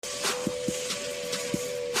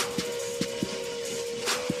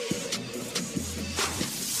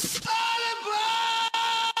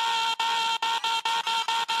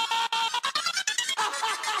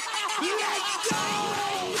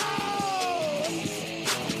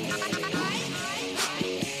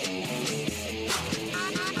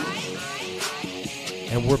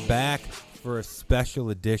And we're back for a special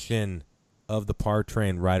edition of the Par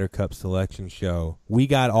Train Ryder Cup Selection Show. We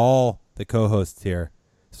got all the co-hosts here.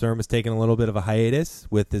 Serm is taking a little bit of a hiatus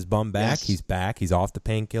with his bum back. Yes. He's back. He's off the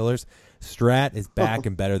painkillers. Strat is back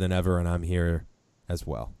and better than ever, and I'm here as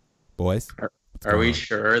well. Boys, Are we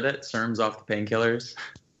sure that Serm's off the painkillers?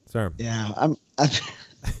 Serm. Yeah,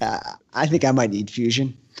 I think I might need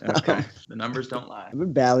fusion. Okay. The numbers don't lie. I've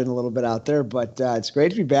been battling a little bit out there, but it's great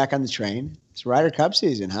to be back on the train. It's Ryder Cup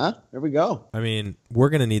season, huh? There we go. I mean, we're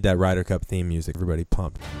going to need that Ryder Cup theme music. Everybody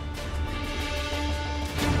pumped.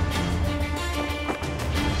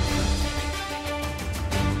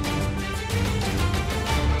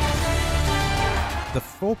 The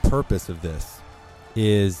full purpose of this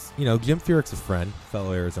is, Jim Furyk's a friend,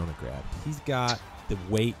 fellow Arizona grad. He's got the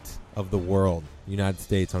weight of the world, United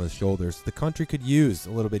States, on his shoulders. The country could use a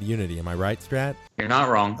little bit of unity. Am I right, Strat? You're not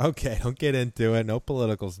wrong. Okay, don't get into it. No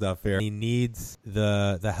political stuff here. He needs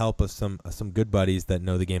the help of some good buddies that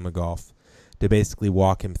know the game of golf to basically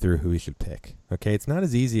walk him through who he should pick. Okay, it's not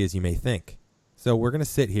as easy as you may think. So we're going to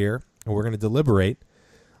sit here and we're going to deliberate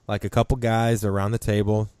like a couple guys around the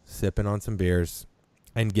table sipping on some beers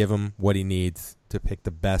and give him what he needs to pick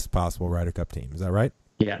the best possible Ryder Cup team. Is that right?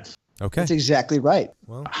 Yes. Okay. That's exactly right.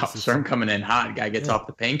 Well, Serm coming in hot. Guy gets off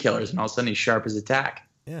the painkillers, and all of a sudden he's sharp as a tack.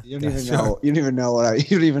 Yeah. You don't even know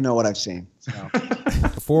what I've seen. So.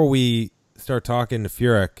 Before we start talking to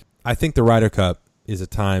Furyk, I think the Ryder Cup is a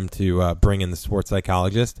time to bring in the sports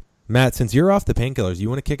psychologist. Matt, since you're off the painkillers, you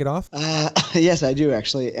want to kick it off? Yes, I do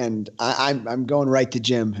actually, and I'm going right to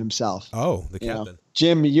Jim himself. Oh, the captain.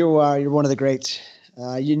 Jim, you're one of the greats.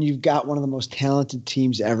 You've got one of the most talented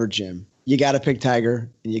teams ever, Jim. You got to pick Tiger,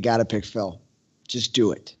 and you got to pick Phil. Just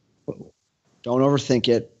do it. Don't overthink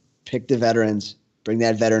it. Pick the veterans. Bring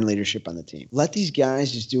that veteran leadership on the team. Let these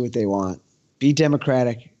guys just do what they want. Be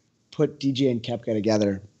democratic. Put DJ and Koepka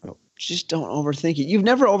together. Just don't overthink it. You've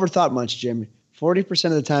never overthought much, Jim. 40%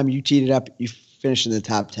 of the time you teed it up, you finish in the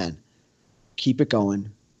top 10. Keep it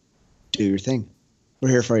going. Do your thing. We're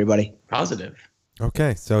here for you, buddy. Positive.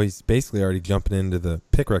 Okay, so he's basically already jumping into the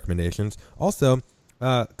pick recommendations. Also,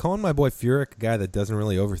 calling my boy Furyk a guy that doesn't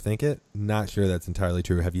really overthink it, not sure that's entirely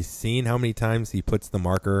true. Have you seen how many times he puts the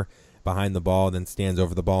marker behind the ball, then stands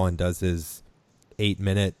over the ball and does his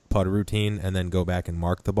 8-minute putt routine and then go back and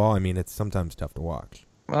mark the ball? I mean, it's sometimes tough to watch.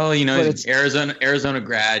 Well, Arizona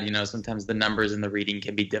grad, sometimes the numbers and the reading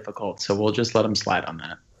can be difficult, so we'll just let him slide on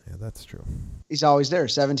that. Yeah, that's true. He's always there.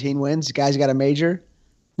 17 wins. The guy's got a major.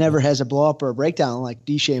 Never has a blow-up or a breakdown like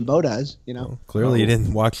DeChambeau does, Well, clearly you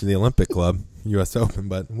didn't watch the Olympic Club, U.S. Open,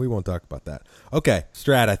 but we won't talk about that. Okay,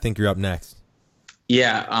 Strat, I think you're up next.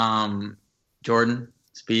 Yeah, Jordan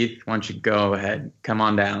Spieth, why don't you go ahead, come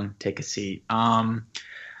on down, take a seat. I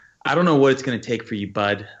don't know what it's going to take for you,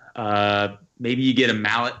 bud. Maybe you get a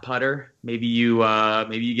mallet putter. Maybe you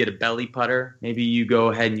get a belly putter. Maybe you go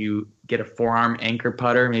ahead and you get a forearm anchor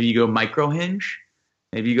putter. Maybe you go micro hinge.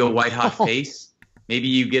 Maybe you go white hot face. Maybe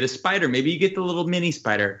you get a spider. Maybe you get the little mini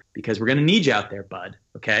spider, because we're going to need you out there, bud.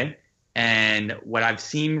 Okay. And what I've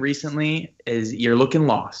seen recently is you're looking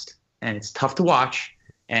lost, and it's tough to watch.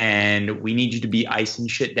 And we need you to be icing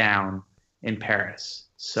shit down in Paris.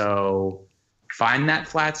 So find that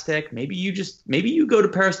flat stick. Maybe you go to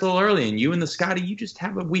Paris a little early, and you and the Scotty, you just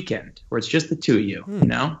have a weekend where it's just the two of you.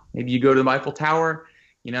 Maybe you go to the Eiffel Tower.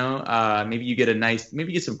 Maybe you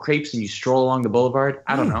get some crepes and you stroll along the boulevard.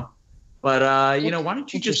 I don't know. But, why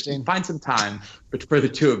don't you just find some time for the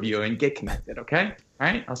two of you and get connected, okay? All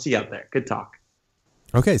right? I'll see you out there. Good talk.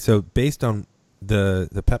 Okay, so based on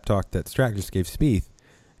the pep talk that Strat just gave Spieth,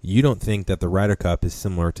 you don't think that the Ryder Cup is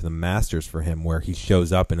similar to the Masters for him, where he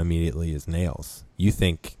shows up and immediately is nails. You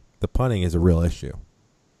think the putting is a real issue.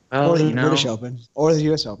 Well, or the British Open. Or the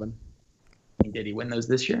U.S. Open. Did he win those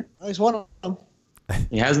this year? Oh, he's won them.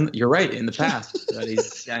 He hasn't. You're right, in the past. But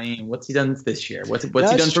what's he done this year? What's he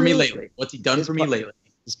done for me lately? What's he done for me lately?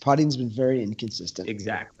 His putting's been very inconsistent.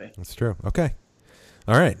 Exactly. That's true. Okay.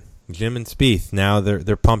 All right. Jim and Spieth, now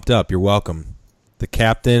they're pumped up. You're welcome. The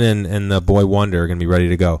captain and the boy wonder are going to be ready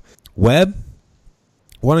to go. Webb,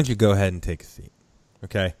 why don't you go ahead and take a seat?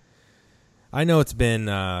 Okay. I know it's been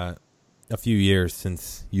a few years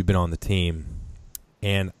since you've been on the team,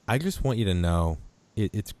 and I just want you to know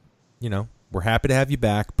it's we're happy to have you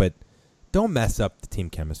back, but don't mess up the team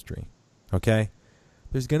chemistry, okay?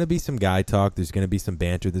 There's going to be some guy talk. There's going to be some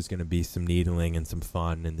banter. There's going to be some needling and some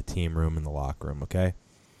fun in the team room and the locker room, okay?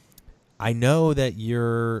 I know that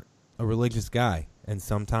you're a religious guy, and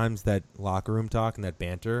sometimes that locker room talk and that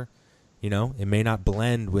banter, it may not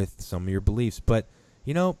blend with some of your beliefs. But,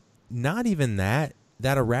 not even that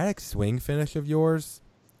erratic swing finish of yours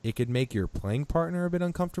it could make your playing partner a bit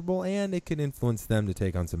uncomfortable, and it could influence them to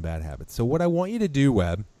take on some bad habits. So what I want you to do,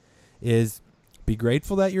 Webb, is be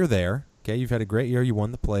grateful that you're there. Okay, you've had a great year. You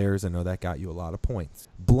won the Players. I know that got you a lot of points.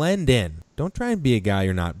 Blend in. Don't try and be a guy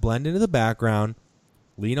you're not. Blend into the background.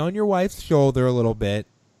 Lean on your wife's shoulder a little bit.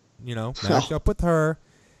 Match up with her,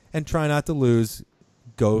 and try not to lose.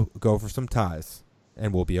 Go for some ties,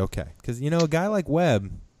 and we'll be okay. Because, a guy like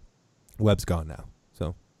Webb's gone now.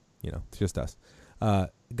 So, it's just us. A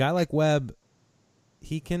guy like Webb,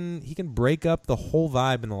 he can break up the whole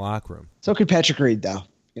vibe in the locker room. So could Patrick Reed, though.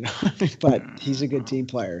 But he's a good team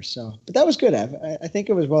player. So, but that was good, Ev. I think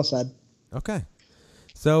it was well said. Okay.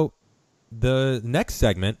 So the next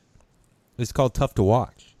segment is called Tough to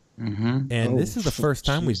Watch. Mm-hmm. And this is the first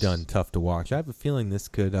time we've done Tough to Watch. I have a feeling this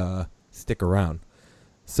could stick around.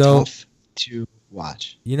 So, Tough to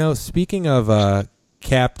watch. Speaking of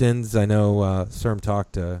captains, I know Serm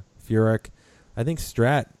talked to Furyk. I think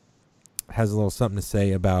Strat has a little something to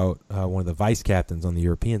say about one of the vice captains on the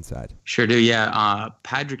European side. Sure do, yeah.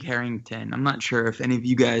 Patrick Harrington. I'm not sure if any of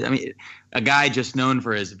you guys. A guy just known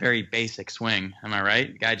for his very basic swing. Am I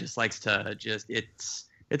right? A guy just likes to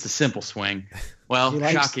it's a simple swing. Well,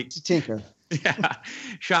 shocking to tinker. Yeah,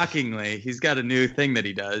 shockingly, he's got a new thing that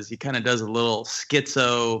he does. He kind of does a little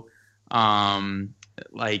schizo,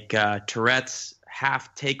 Tourette's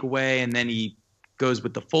half takeaway, and then he goes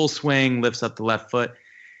with the full swing, lifts up the left foot.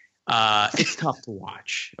 It's tough to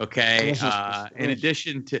watch, okay? In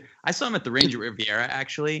addition to – I saw him at the Range at Riviera,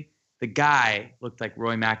 actually. The guy looked like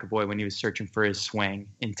Roy McAvoy when he was searching for his swing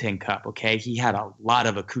in Tin Cup, okay? He had a lot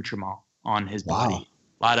of accoutrement on his body.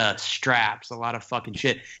 A lot of straps, a lot of fucking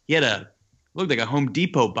shit. He had looked like a Home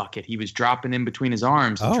Depot bucket he was dropping in between his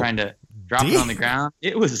arms and trying to drop it on the ground.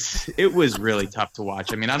 It was really tough to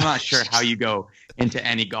watch. I'm not sure how you go into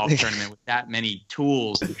any golf tournament with that many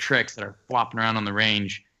tools and tricks that are flopping around on the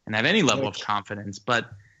range and have any level of confidence.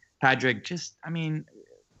 But Patrick,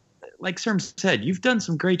 like Serm said, you've done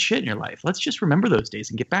some great shit in your life. Let's just remember those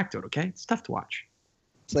days and get back to it, okay? It's tough to watch.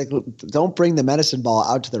 It's like, don't bring the medicine ball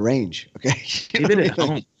out to the range, okay? Leave it at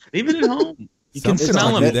home. Leave it at home. You can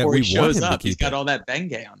smell him before he shows up. He's got all that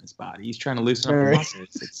Bengay on his body. He's trying to loosen up the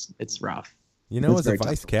muscles. It's rough. As a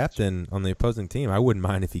vice captain on the opposing team, I wouldn't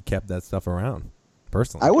mind if he kept that stuff around.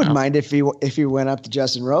 Personally, I wouldn't mind if he went up to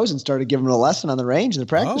Justin Rose and started giving him a lesson on the range in the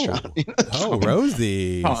practice round.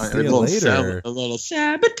 Rosie, see you later. A little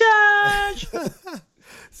sabotage.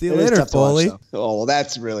 See you later, Foley. Well,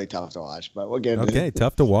 that's really tough to watch, but we'll get into it. Okay,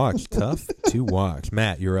 tough to watch. Tough to watch.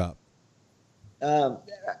 Matt, you're up.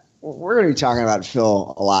 We're going to be talking about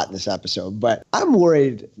Phil a lot in this episode, but I'm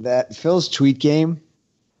worried that Phil's tweet game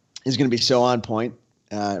is going to be so on point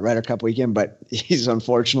Ryder Cup weekend, but he's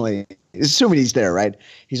unfortunately, assuming he's there, right?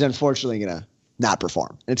 He's unfortunately going to not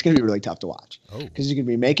perform. And it's going to be really tough to watch because he's going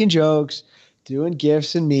to be making jokes, doing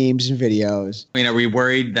GIFs and memes and videos. Are we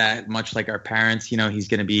worried that much like our parents, he's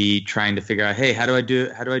going to be trying to figure out, hey, how do I do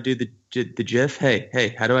the GIF?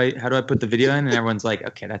 Hey, how do I put the video in? And everyone's like,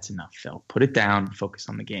 okay, that's enough, Phil. Put it down. Focus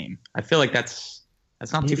on the game. I feel like that's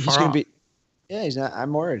not too far off. He's not.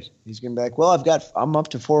 I'm worried. He's going to be like, well, I'm up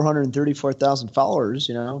to 434,000 followers,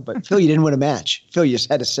 but Phil, you didn't win a match. Phil, you just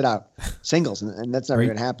had to sit out singles, and that's never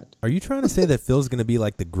going to happen. Are you trying to say that Phil's going to be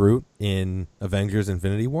like the Groot in Avengers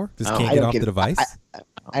Infinity War? Just can't get off the device?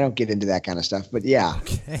 I don't get into that kind of stuff, but yeah.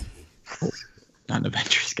 Okay. Not an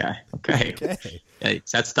Avengers guy. Okay. Yeah,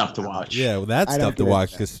 that's tough to watch. Yeah, well, that's tough to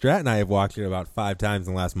watch because Strat and I have watched it about 5 times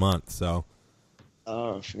in the last month, so.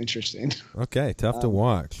 Oh, interesting. Okay, tough to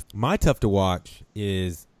watch. My tough to watch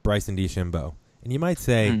is Bryson DeChambeau. And you might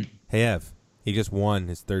say, hey, Ev, he just won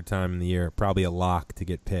his 3rd time in the year, probably a lock to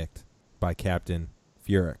get picked by Captain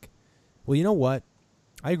Furyk. Well, you know what?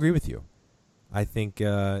 I agree with you. I think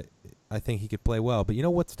he could play well. But you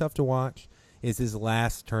know what's tough to watch is his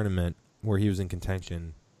last tournament where he was in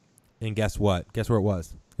contention. And guess what? Guess where it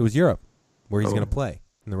was? It was Europe, where he's going to play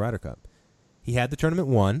in the Ryder Cup. He had the tournament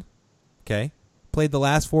won, okay? Played the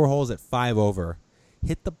last 4 holes at 5 over.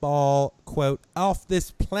 Hit the ball, quote, off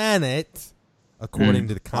this planet, according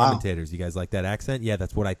to the commentators. Wow. You guys like that accent? Yeah,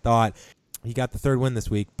 that's what I thought. He got the 3rd win this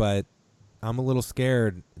week, but I'm a little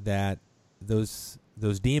scared that those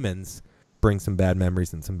demons bring some bad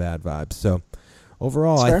memories and some bad vibes. So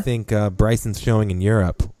overall, I think Bryson's showing in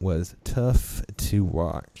Europe was tough to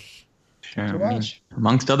watch. Sure,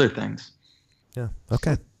 amongst other things. Yeah,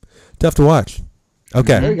 okay. Tough to watch.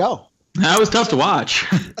 Okay. There you go. That was tough to watch.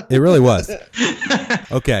 It really was.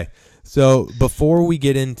 Okay, so before we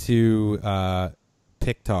get into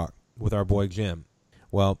pick talk with our boy Jim,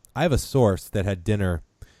 well, I have a source that had dinner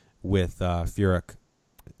with Furyk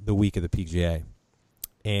the week of the PGA,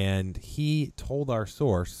 and he told our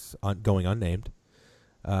source, going unnamed,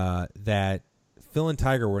 that Phil and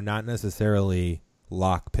Tiger were not necessarily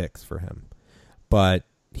lock picks for him, but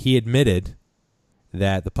he admitted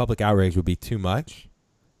that the public outrage would be too much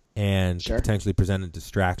and potentially present a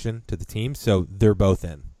distraction to the team, so they're both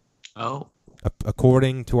in. Oh.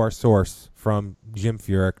 According to our source from Jim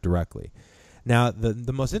Furyk directly. Now,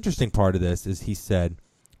 the most interesting part of this is he said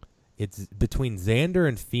it's between Xander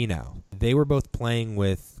and Finau. They were both playing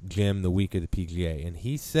with Jim the week of the PGA, and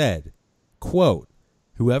he said, quote,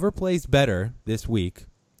 "Whoever plays better this week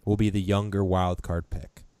will be the younger wild card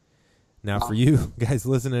pick." Now, for you guys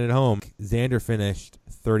listening at home, Xander finished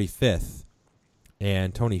 35th,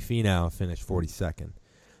 and Tony Finau finished 42nd.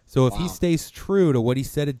 So if he stays true to what he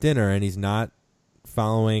said at dinner and he's not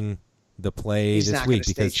following the play He's this not week,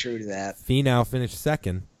 stay because true to that. Finau finished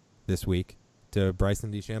second this week to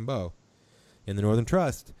Bryson DeChambeau in the Northern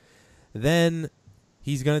Trust, then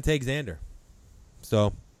he's going to take Xander.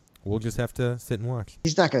 So we'll just have to sit and watch.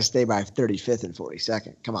 He's not going to stay by 35th and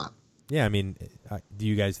 42nd. Come on. Yeah, I mean, do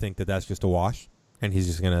you guys think that that's just a wash? And he's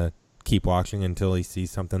just going to keep watching until he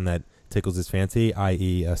sees something that tickles his fancy,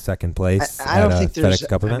 i.e. a second place I don't think there's, FedEx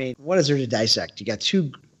Cup event? I mean, what is there to dissect? You got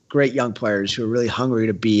two great young players who are really hungry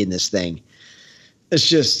to be in this thing. It's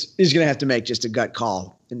just, he's going to have to make just a gut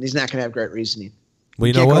call, and he's not going to have great reasoning. Well,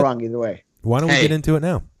 you can't know what? go wrong either way. Why don't we get into it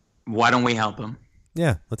now? Why don't we help him?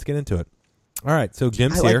 Yeah, let's get into it. All right, so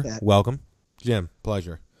Jim's here. That. Welcome. Jim,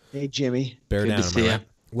 pleasure. Hey, Jimmy. Bear Good down. to see you.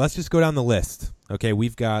 Let's just go down the list. Okay,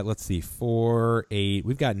 we've got, 4, 8.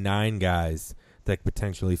 We've got 9 guys that could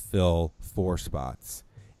potentially fill 4 spots.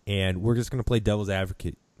 And we're just going to play devil's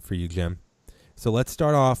advocate for you, Jim. So let's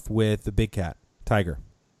start off with the big cat, Tiger.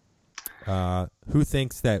 Who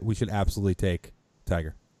thinks that we should absolutely take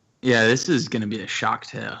Tiger? Yeah, this is going to be a shock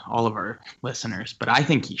to all of our listeners, but I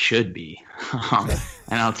think he should be, and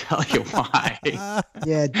I'll tell you why.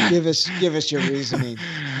 Yeah, give us your reasoning.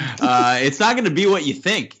 It's not going to be what you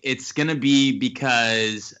think. It's going to be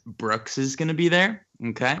because Brooks is going to be there.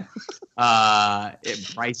 Okay,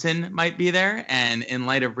 Bryson might be there, and in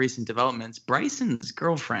light of recent developments, Bryson's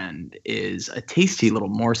girlfriend is a tasty little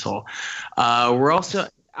morsel. We're also.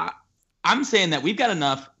 I'm saying that we've got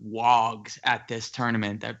enough wogs at this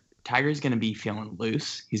tournament that Tiger's going to be feeling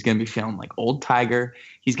loose. He's going to be feeling like old Tiger.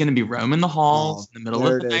 He's going to be roaming the halls in the middle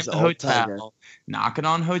of the night at the hotel, Tiger. knocking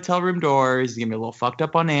on hotel room doors. He's going to be a little fucked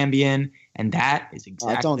up on Ambien, and that is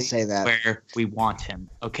exactly don't say that. where we want him,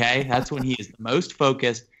 okay? That's when he is the most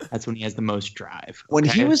focused. That's when he has the most drive. When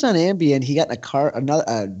okay? he was on Ambien, he got in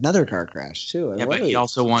another car crash, too. Yeah, but he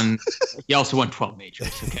also won 12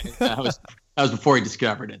 majors, okay? That was before he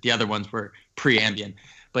discovered it. The other ones were pre-Ambien.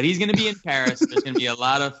 But he's going to be in Paris. There's going to be a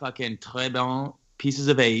lot of fucking très bon pieces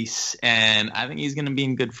of ace, and I think he's going to be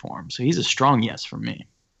in good form. So he's a strong yes for me.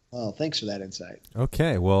 Oh, thanks for that insight.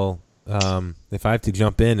 Okay, well, if I have to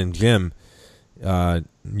jump in, and Jim,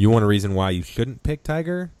 you want a reason why you shouldn't pick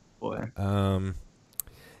Tiger? Boy.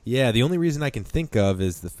 Yeah, the only reason I can think of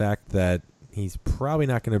is the fact that he's probably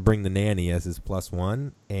not going to bring the nanny as his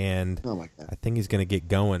 +1, and Oh my God. I think he's going to get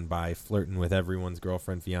going by flirting with everyone's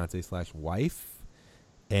girlfriend, fiance / wife,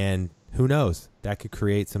 and who knows? That could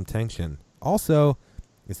create some tension. Also,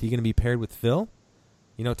 is he going to be paired with Phil?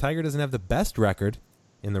 You know, Tiger doesn't have the best record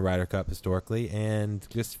in the Ryder Cup historically, and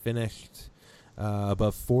just finished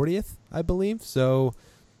above 40th, I believe. So,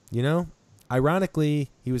 you know,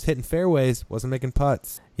 ironically, he was hitting fairways, wasn't making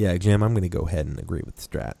putts. Yeah, Jim, I'm going to go ahead and agree with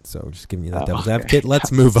Strat. So just giving you that devil's advocate.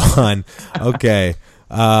 Let's move on. Okay.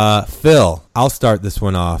 Phil, I'll start this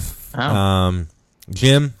one off.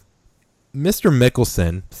 Jim, Mr.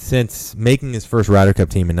 Mickelson, since making his first Ryder Cup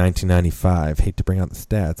team in 1995, hate to bring out the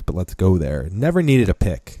stats, but let's go there, never needed a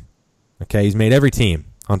pick. Okay, he's made every team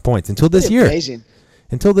on points until this year. Amazing.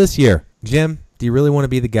 Until this year. Jim, do you really want to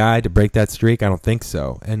be the guy to break that streak? I don't think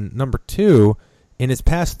so. And number 2, in his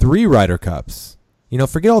past 3 Ryder Cups, you know,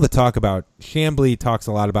 forget all the talk about, Chambly talks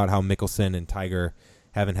a lot about how Mickelson and Tiger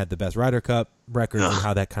haven't had the best Ryder Cup records and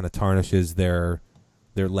how that kind of tarnishes their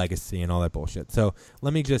legacy and all that bullshit. So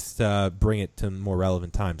let me just bring it to more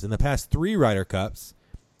relevant times. In the past 3 Ryder Cups,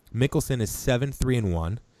 Mickelson is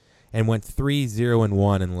 7-3-1 and went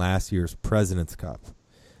 3-0-1 in last year's President's Cup.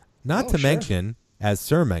 Not to mention, as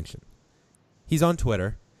Sir mentioned, he's on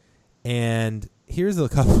Twitter, and here's a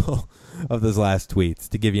couple of those last tweets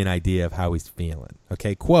to give you an idea of how he's feeling.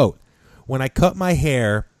 Okay, quote, "When I cut my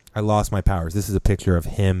hair, I lost my powers." This is a picture of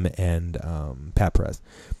him and Pat Perez.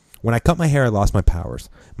 "When I cut my hair, I lost my powers.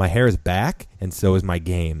 My hair is back, and so is my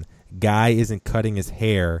game. Guy isn't cutting his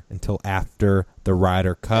hair until after the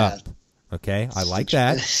Ryder Cup." Okay, I like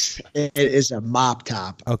that. It is a mop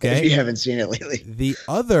top. Okay. If you haven't seen it lately. The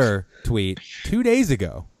other tweet 2 days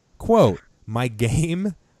ago, quote, "My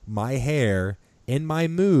game, my hair, and my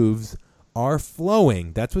moves are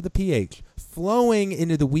flowing." That's with the PH. Flowing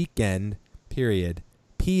into the weekend, period.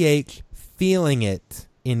 PH, feeling it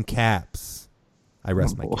in caps. I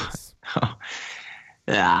rest my case.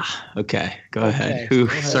 Yeah. Okay. Go ahead. Go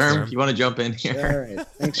ahead, Sir, you want to jump in here? All right.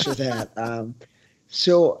 Thanks for that.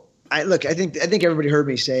 So I think everybody heard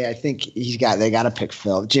me say I think they got to pick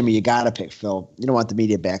Phil. Jimmy, you got to pick Phil. You don't want the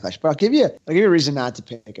media backlash, but I'll give you a reason not to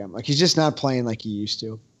pick him. Like, he's just not playing like he used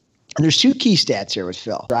to. And there's two key stats here with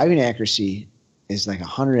Phil. Driving accuracy is like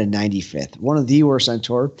 195th, one of the worst on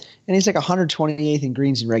tour, and he's like 128th in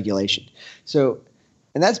greens in regulation. So,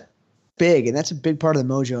 and that's big, and that's a big part of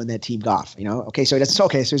the mojo in that team golf. Okay, so he's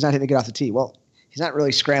not hitting to get off the tee. Well, he's not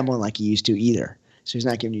really scrambling like he used to either. So he's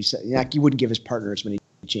not giving you wouldn't give his partner as many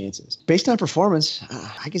chances. Based on performance,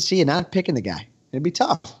 I can see you not picking the guy. It'd be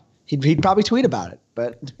tough. He'd probably tweet about it,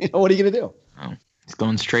 but what are you going to do? Oh, he's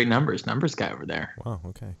going straight numbers guy over there. Wow,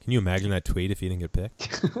 okay. Can you imagine that tweet if he didn't get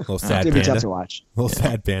picked? A little sad It'd panda. be tough to watch. A little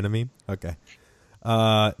sad panda meme. Okay.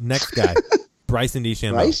 Next guy, Bryson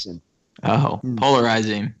DeChambeau. Bryson. Oh,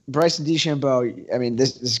 polarizing. Bryson DeChambeau. I mean,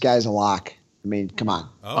 this guy's a lock. I mean, come on.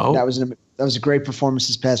 Oh. That was a great performance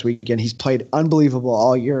this past weekend. He's played unbelievable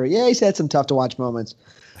all year. Yeah, he's had some tough to watch moments,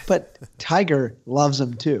 but Tiger loves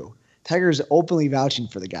him too. Tiger is openly vouching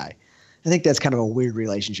for the guy. I think that's kind of a weird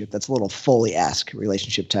relationship. That's a little Foley-esque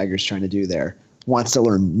relationship Tiger's trying to do there. Wants to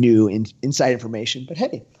learn new inside information, but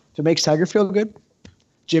hey, if it makes Tiger feel good,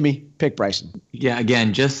 Jimmy, pick Bryson. Yeah,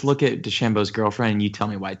 again, just look at DeChambeau's girlfriend and you tell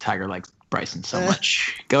me why Tiger likes Bryson so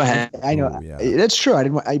much. Go ahead. I know. Oh, yeah. That's true.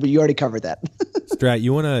 But you already covered that. Strat,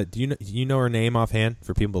 do you know her name offhand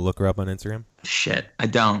for people to look her up on Instagram? Shit, I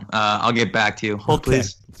don't. I'll get back to you. Hold, Okay.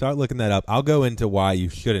 please. Start looking that up. I'll go into why you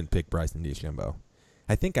shouldn't pick Bryson DeChambeau.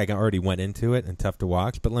 I think I already went into it and tough to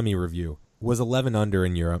watch, but let me review. Was 11 under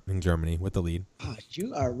in Europe, in Germany, with the lead. Oh,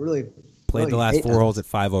 you are really Played really the last 4 hating holes at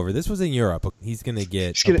 5 over. This was in Europe. He's going to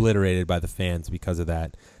get obliterated by the fans because of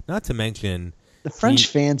that. Not to mention the French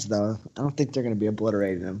fans, though. I don't think they're going to be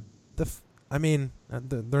obliterating them.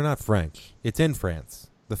 They're not French. It's in France.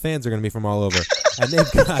 The fans are going to be from all over, and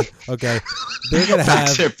they've got they're going to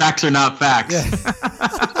have facts are not facts.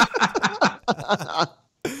 Yeah.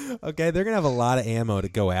 Okay, they're going to have a lot of ammo to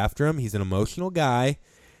go after him. He's an emotional guy,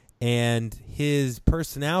 and his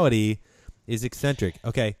personality is eccentric.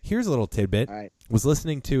 Okay, here's a little tidbit. All right. Was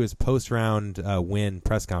listening to his post-round win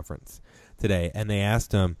press conference today, and they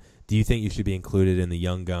asked him, do you think you should be included in the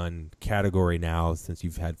young gun category now since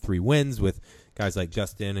you've had 3 wins with guys like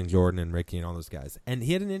Justin and Jordan and Ricky and all those guys? And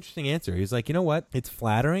he had an interesting answer. He was like, you know what? It's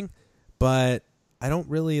flattering, but I don't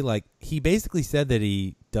really like – he basically said that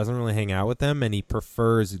he doesn't really hang out with them and he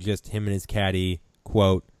prefers just him and his caddy,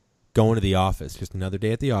 quote, going to the office, just another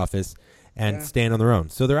day at the office and staying on their own.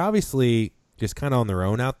 So they're obviously just kind of on their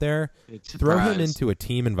own out there. Throw him into a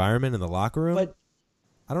team environment in the locker room. But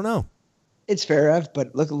I don't know. It's fair, Ev,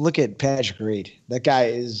 but look at Patrick Reed. That guy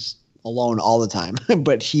is alone all the time,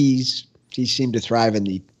 but he seemed to thrive in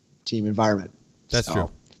the team environment. That's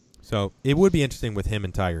true. So it would be interesting with him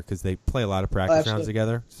and Tiger because they play a lot of practice rounds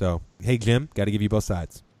together. So, hey, Jim, got to give you both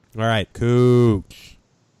sides. All right, Cooch.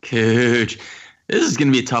 This is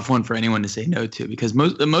going to be a tough one for anyone to say no to because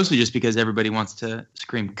mostly just because everybody wants to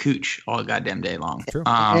scream Cooch all goddamn day long. True.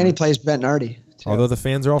 And he plays Bettinardi. Although the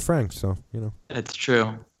fans are all French, so, That's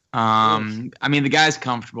true. I mean, the guy's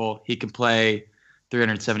comfortable. He can play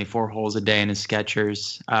 374 holes a day in his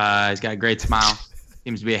Skechers. He's got a great smile.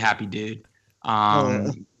 Seems to be a happy dude.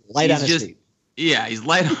 Light on his feet. Yeah, he's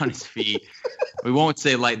light on his feet. We won't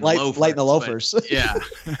say light in the loafers. Light in the loafers. Yeah.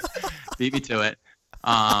 Beat me to it.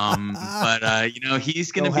 But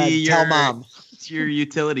he's going to be your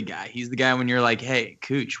utility guy. He's the guy when you're like, hey,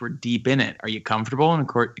 Cooch, we're deep in it. Are you comfortable? And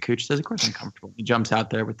Cooch says, of course I'm comfortable. He jumps out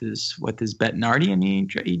there with his Bettinardi and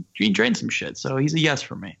he drains some shit. So he's a yes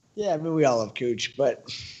for me. Yeah, I mean, we all love Cooch,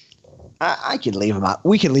 but I could leave him out.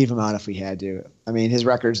 We could leave him out if we had to. I mean, his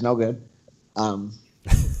record's no good.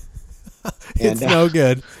 It's no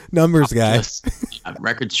good. Numbers guy.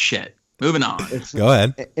 Record's shit. Moving on. Go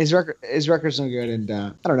ahead. His record's no good, and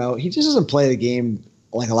I don't know. He just doesn't play the game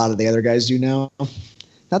like a lot of the other guys do now.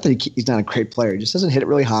 Not that he's not a great player. He just doesn't hit it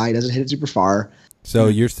really high. He doesn't hit it super far. So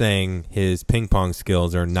you're saying his ping pong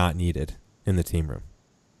skills are not needed in the team room?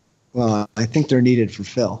 Well, I think they're needed for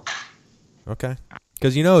Phil. Okay.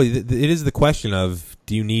 Because, it is the question of,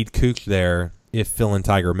 do you need Cooch there if Phil and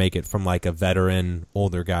Tiger make it from like a veteran,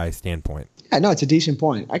 older guy standpoint? Yeah, no, it's a decent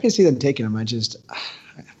point. I can see them taking him. I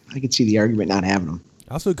could see the argument not having him.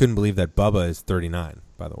 I also couldn't believe that Bubba is 39,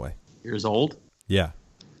 by the way. Years old? Yeah.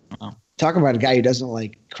 Oh. Talk about a guy who doesn't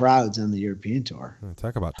like crowds on the European Tour.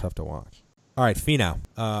 Talk about tough to watch. All right, Finau.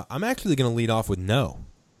 I'm actually going to lead off with no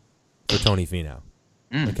for Tony Finau.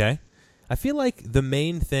 Okay? I feel like the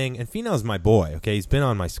main thing, and Finau's my boy, okay? He's been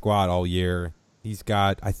on my squad all year. He's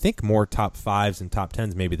got, I think, more top 5s and top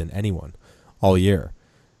 10s maybe than anyone all year.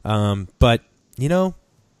 But,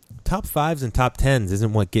 top 5s and top 10s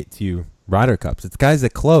isn't what gets you Ryder Cups. It's guys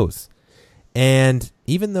that close. And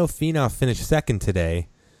even though Finau finished second today,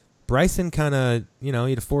 Bryson kind of, he had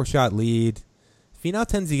a 4-shot lead. Finau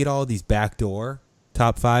tends to get all of these backdoor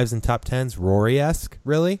top 5s and top 10s, Rory-esque,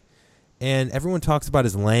 really. And everyone talks about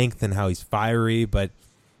his length and how he's fiery, but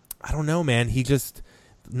I don't know, man. He just,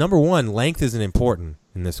 number one, length isn't important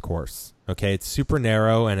in this course. Okay, it's super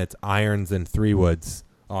narrow, and it's irons and 3-woods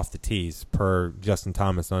off the tees, per Justin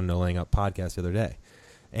Thomas on No Laying Up podcast the other day.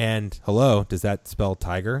 And hello, does that spell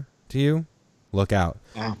tiger to you? Look out.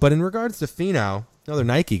 Wow. But in regards to Finau, another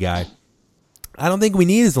Nike guy, I don't think we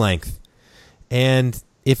need his length. And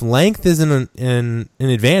if length isn't an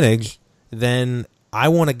advantage, then I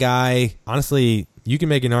want a guy, honestly, you can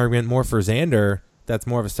make an argument more for Xander that's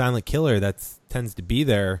more of a silent killer that tends to be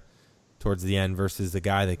there towards the end versus the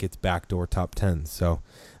guy that gets backdoor top 10s. So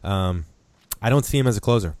I don't see him as a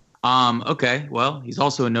closer. Okay, well, he's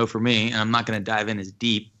also a no for me, and I'm not going to dive in as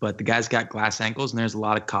deep, but the guy's got glass ankles, and there's a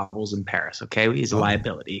lot of cobbles in Paris, okay? He's a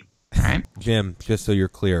liability, all right? Jim, just so you're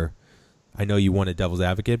clear, I know you wanted devil's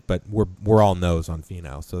advocate, but we're all no's on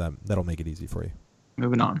Finau, so that'll make it easy for you.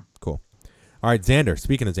 Moving on. Cool. All right, Xander.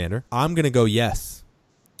 Speaking of Xander, I'm going to go yes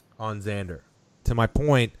on Xander. To my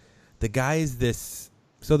point, the guy is this.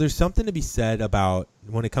 So there's something to be said about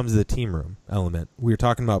when it comes to the team room element. We were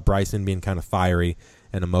talking about Bryson being kind of fiery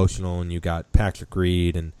and emotional, and you got Patrick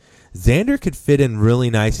Reed. And Xander could fit in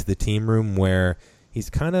really nice to the team room where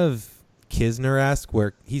he's kind of Kisner-esque,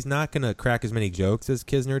 where he's not going to crack as many jokes as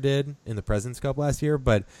Kisner did in the President's Cup last year,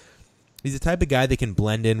 but he's the type of guy that can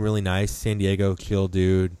blend in really nice. San Diego, chill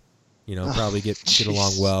dude. Probably get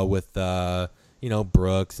along well with,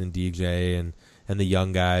 Brooks and DJ and the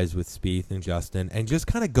young guys with Spieth and Justin, and just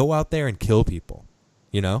kind of go out there and kill people,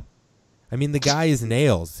 I mean, the guy is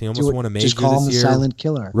nails. He almost won a major just call this him year. Silent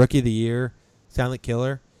killer. Rookie of the year, silent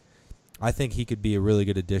killer. I think he could be a really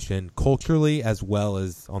good addition culturally as well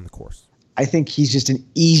as on the course. I think he's just an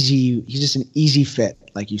easy fit,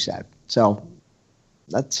 like you said. So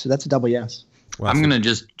that's a double yes. Well, I'm going to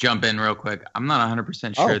just jump in real quick. I'm not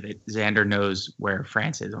 100% sure that Xander knows where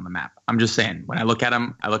France is on the map. I'm just saying, when I look at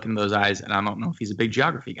him, I look into those eyes, and I don't know if he's a big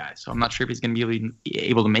geography guy. So I'm not sure if he's going to be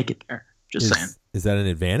able to make it there. Just saying. Is that an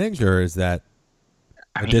advantage or is that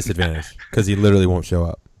a disadvantage? Because he literally won't show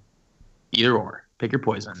up. Either or. Pick your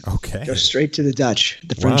poison. Okay. Go straight to the Dutch.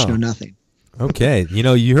 The French know nothing. Okay.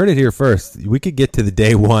 You heard it here first. We could get to the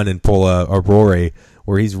day one and pull a Rory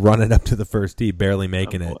where he's running up to the first tee, barely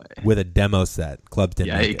making it with a demo set. Clubs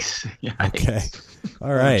didn't make it. Yikes. Okay.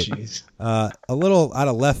 All right. A little out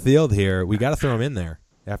of left field here. We got to throw him in there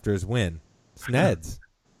after his win. Sneds.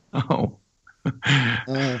 Oh.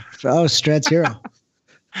 Strad's hero.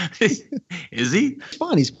 Is he? It's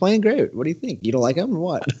fun. He's playing great. What do you think? You don't like him or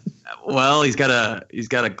what? Well, he's got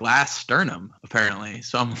a glass sternum apparently,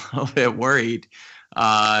 so I'm a little bit worried.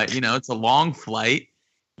 It's a long flight.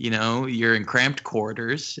 You're in cramped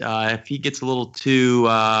quarters. If he gets a little too,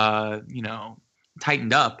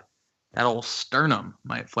 tightened up, that old sternum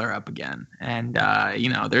might flare up again. And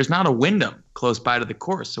there's not a Wyndham close by to the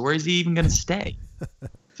course, so where is he even going to stay?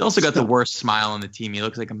 He's also got the worst smile on the team. He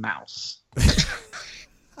looks like a mouse.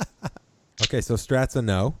 Okay, so Strat's a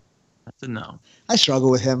no. That's a no. I struggle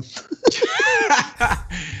with him.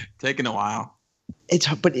 Taking a while.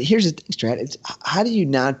 But here's the thing, Strat. It's how do you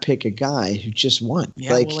not pick a guy who just won?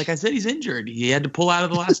 Yeah, like I said, he's injured. He had to pull out of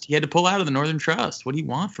the Northern Trust. What do you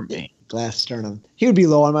want from me? Glass sternum. He would be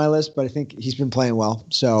low on my list, but I think he's been playing well.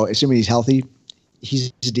 So assuming he's healthy,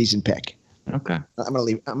 he's a decent pick. Okay. I'm gonna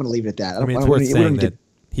leave it at that. It's worth saying that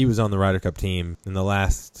he was on the Ryder Cup team in the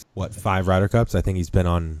last 5 Ryder Cups. I think he's been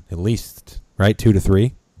on at least 2 to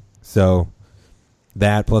 3. So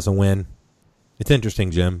that plus a win. It's interesting,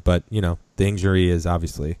 Jim, but the injury is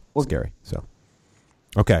obviously scary. So,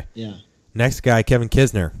 okay. Yeah. Next guy, Kevin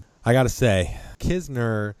Kisner. I got to say,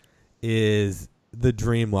 Kisner is the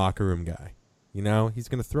dream locker room guy. He's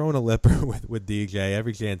going to throw in a lipper with DJ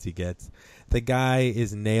every chance he gets. The guy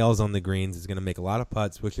is nails on the greens. He's going to make a lot of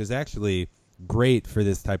putts, which is actually great for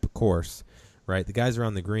this type of course, right? The guys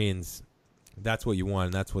around the greens, that's what you want,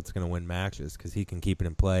 and that's what's going to win matches because he can keep it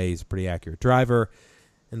in play. He's a pretty accurate driver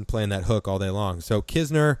and playing that hook all day long. So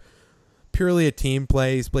Kisner, purely a team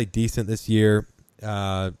play. He's played decent this year.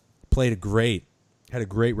 had a great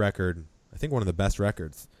record. I think one of the best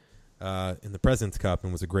records in the President's Cup,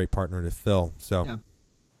 and was a great partner to Phil. So,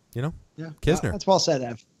 Kisner. That's well said,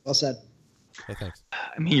 Ev. Well said. Hey, thanks.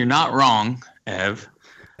 I mean, you're not wrong, Ev.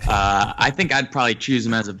 I think I'd probably choose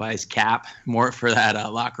him as a vice cap, more for that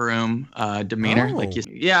locker room demeanor. Oh.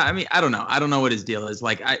 I mean, I don't know. I don't know what his deal is.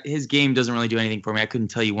 Like, his game doesn't really do anything for me. I couldn't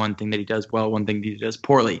tell you one thing that he does well, one thing that he does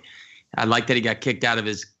poorly. I like that he got kicked out of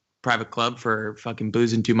his private club for fucking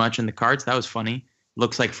boozing too much in the carts. That was funny.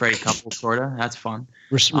 Looks like Freddie Couple, sorta. That's fun.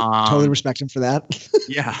 Totally respect him for that.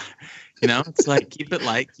 Yeah. It's like, keep it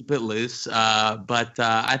light, keep it loose. But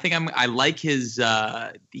I think I like his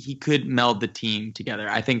he could meld the team together.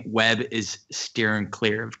 I think Webb is steering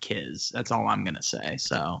clear of Kiz. That's all I'm going to say.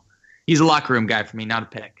 So he's a locker room guy for me, not a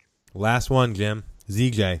pick. Last one, Jim.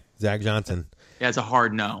 ZJ, Zach Johnson. Yeah, it's a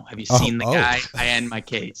hard no. Have you seen the guy? I end my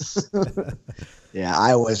case. Yeah,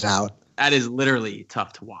 I was out. That is literally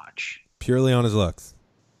tough to watch. Purely on his looks.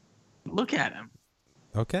 Look at him.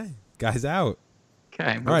 Okay. Guy's out.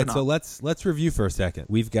 Okay. All right, so let's review for a second.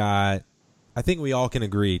 We've got, I think we all can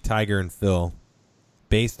agree, Tiger and Phil,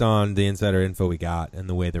 based on the insider info we got and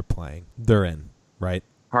the way they're playing, they're in, right?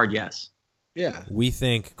 Hard yes. Yeah. We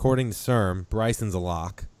think, according to CERM, Bryson's a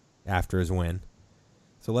lock after his win.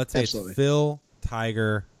 So let's say Absolutely. It's Phil,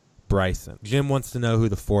 Tiger, Bryson. Jim wants to know who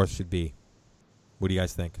the fourth should be. What do you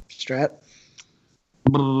guys think? Strat?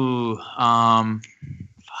 Ooh,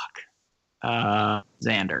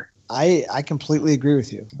 Xander. I completely agree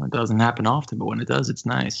with you. It doesn't happen often, but when it does, it's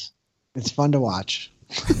nice. It's fun to watch.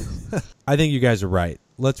 I think you guys are right.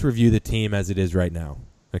 Let's review the team as it is right now.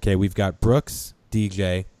 Okay, we've got Brooks,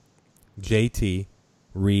 DJ, JT,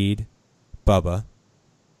 Reed, Bubba,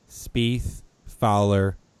 Spieth,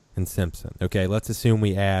 Fowler, and Simpson. Okay, let's assume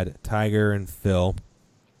we add Tiger and Phil,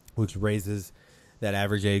 which raises that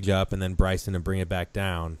average age up, and then Bryson to bring it back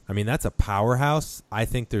down. I mean, that's a powerhouse. I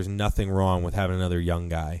think there's nothing wrong with having another young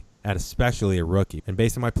guy, and especially a rookie. And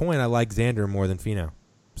based on my point, I like Xander more than Finau.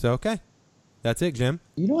 So, okay. That's it, Jim.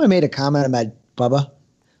 I made a comment about Bubba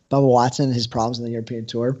Watson and his problems in the European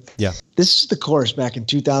Tour. Yeah. This is the course back in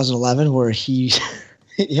 2011 where he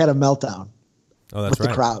had a meltdown Oh, that's with right.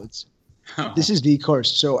 the crowds. Oh. This is the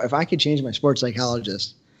course. So if I could change my sports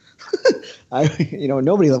psychologist, we don't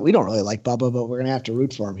really like Bubba, but we're going to have to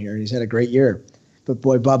root for him here. He's had a great year. But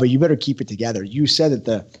boy, Bubba, you better keep it together. You said that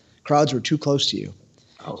the crowds were too close to you.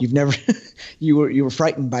 Oh. You've never, you were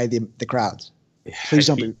frightened by the crowds. Please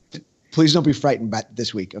don't be frightened by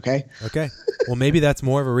this week. Okay. Okay. Well, maybe that's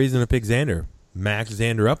more of a reason to pick Xander. Max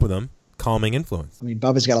Xander up with him. Calming influence. I mean,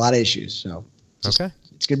 Bubba's got a lot of issues, so Okay.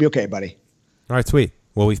 it's going to be okay, buddy. All right, sweet.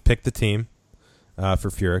 Well, we've picked the team for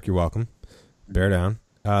Furyk. You're welcome. Bear down.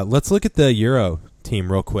 Let's look at the Euro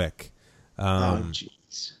team real quick.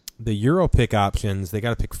 Jeez. The Euro pick options, they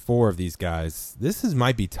got to pick 4 of these guys. This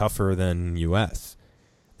might be tougher than U.S.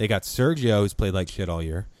 They got Sergio, who's played like shit all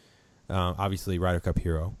year. Obviously, Ryder Cup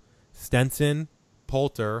hero. Stenson,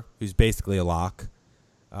 Poulter, who's basically a lock.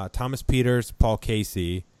 Thomas Peters, Paul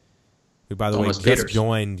Casey, who, by the way, just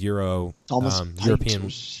joined European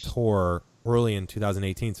Tour early in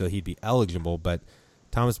 2018, so he'd be eligible. But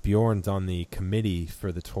Thomas Bjorn's on the committee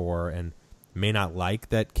for the tour and may not like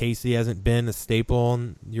that Casey hasn't been a staple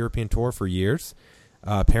on European Tour for years.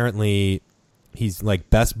 Apparently, he's like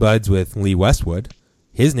best buds with Lee Westwood.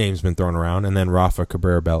 His name's been thrown around, and then Rafa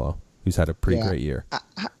Cabrera-Bello, who's had a pretty great year.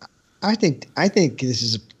 I think this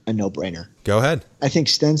is a no-brainer. Go ahead. I think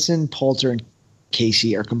Stenson, Poulter, and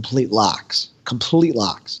Casey are complete locks. Complete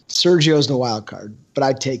locks. Sergio's the wild card, but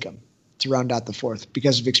I'd take him to round out the fourth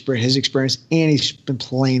because of his experience, and he's been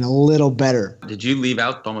playing a little better. Did you leave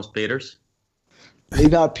out Thomas Peters?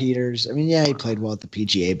 Leave out Peters. I mean, yeah, he played well at the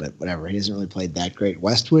PGA, but whatever. He hasn't really played that great.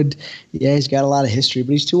 Westwood, yeah, he's got a lot of history,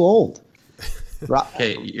 but he's too old.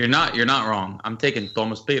 Okay, you're not wrong. I'm taking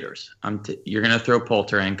Thomas Peters. You're gonna throw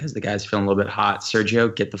Poulter in because the guy's feeling a little bit hot.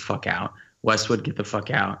 Sergio, get the fuck out. Westwood, get the fuck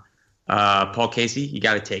out. Paul Casey, you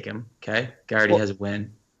got to take him. Okay, guy already has a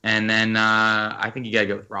win. And then I think you got to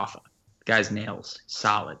go with Rafa. The guy's nails,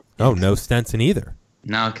 solid. Oh, no Stenson either.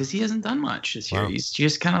 No, because he hasn't done much this year. Wow. He's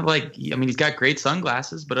just kind of like, he's got great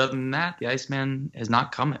sunglasses, but other than that, the Iceman has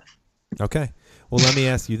not cometh. Okay. Well, let me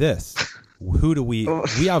ask you this. Who do we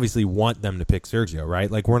obviously want them to pick Sergio, right?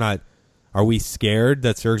 Like, are we scared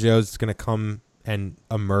that Sergio's going to come and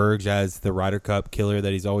emerge as the Ryder Cup killer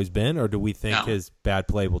that he's always been? Or do we think his bad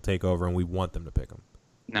play will take over and we want them to pick him?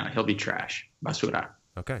 No, he'll be trash. Basura.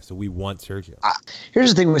 Okay, so we want Sergio. Here's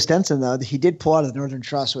the thing with Stenson, though. He did pull out of the Northern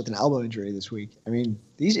Trust with an elbow injury this week. I mean,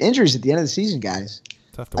 these injuries at the end of the season, guys,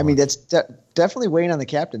 Tough to I mean, watch. that's definitely weighing on the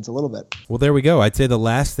captains a little bit. Well, there we go. I'd say the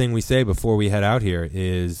last thing we say before we head out here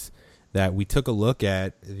is that we took a look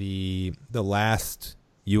at the last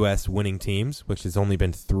U.S. winning teams, which has only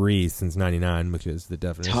been 3 since '99, which is the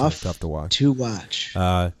definition of tough to watch. To watch.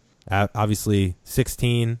 Obviously,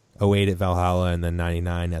 16, 08 at Valhalla, and then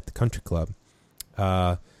 99 at the Country Club.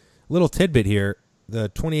 Little tidbit here. The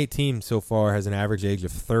 28 team so far has an average age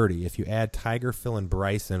of 30. If you add Tiger, Phil, and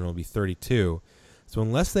Bryson, it'll be 32. So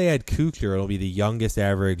unless they add Kuchar, it'll be the youngest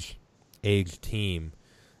average age team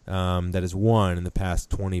that has won in the past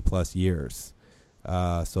 20-plus years.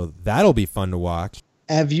 So that'll be fun to watch.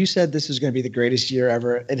 Have you said this is going to be the greatest year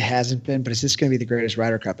ever? It hasn't been, but is this going to be the greatest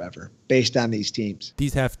Ryder Cup ever based on these teams?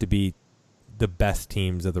 These have to be the best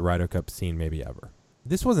teams of the Ryder Cup scene maybe ever.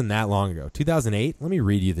 This wasn't that long ago. 2008, let me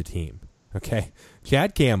read you the team. Okay.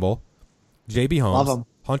 Chad Campbell, J.B. Holmes,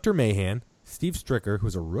 Hunter Mahan, Steve Stricker,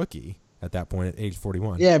 who's a rookie at that point at age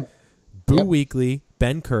 41. Yeah. Boo Weekley,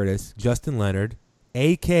 Ben Curtis, Justin Leonard,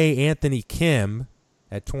 A.K. Anthony Kim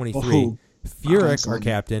at 23, Furyk, our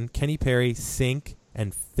captain, Kenny Perry, Sink,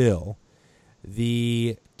 and Phil.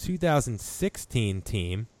 The 2016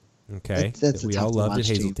 team, okay, that's we all loved at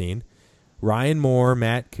Hazeltine. Ryan Moore,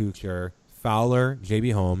 Matt Kuchar, Fowler,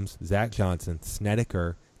 J.B. Holmes, Zach Johnson,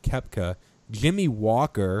 Snedeker, Koepka, Jimmy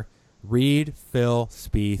Walker, Reed, Phil,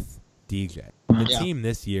 Spieth, DJ. The team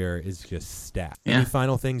this year is just stacked. Yeah. Any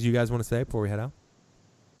final things you guys want to say before we head out?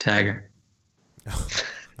 Tiger.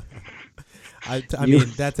 I mean,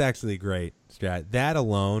 that's actually great, Strat. That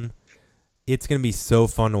alone, it's going to be so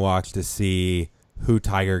fun to watch to see who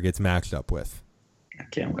Tiger gets matched up with. I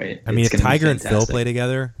can't wait. I mean, if Tiger and Phil play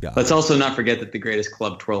together. God. Let's also not forget that the greatest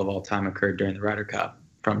club twirl of all time occurred during the Ryder Cup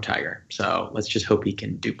from Tiger. So let's just hope he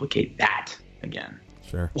can duplicate that again.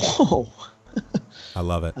 Sure. Whoa. I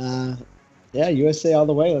love it. Yeah, USA all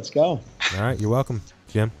the way. Let's go. All right. You're welcome,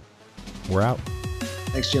 Jim. We're out.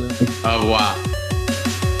 Thanks, Jim. Oh, wow.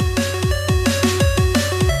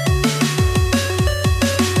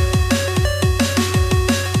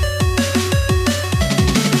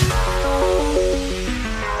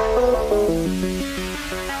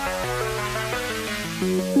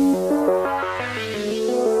 Thank you.